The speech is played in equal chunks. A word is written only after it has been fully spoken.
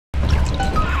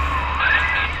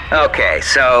Okay,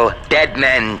 so dead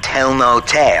men tell no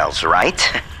tales,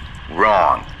 right?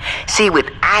 Wrong. See,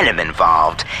 with Adam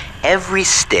involved, every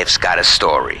stiff's got a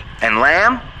story, and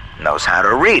Lamb knows how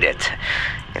to read it.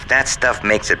 If that stuff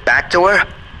makes it back to her,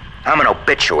 I'm an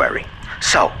obituary.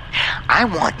 So, I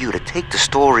want you to take the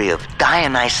story of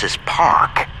Dionysus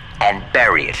Park and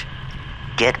bury it.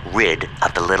 Get rid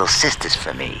of the little sisters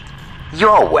for me.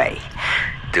 Your way.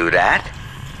 Do that,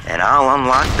 and I'll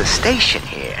unlock the station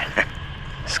here.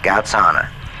 Scout's honor.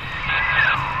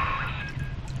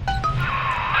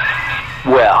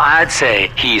 Well, I'd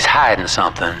say he's hiding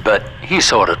something, but he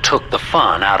sort of took the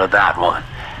fun out of that one.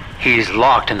 He's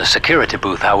locked in the security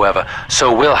booth, however,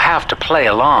 so we'll have to play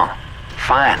along.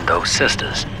 Find those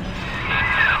sisters.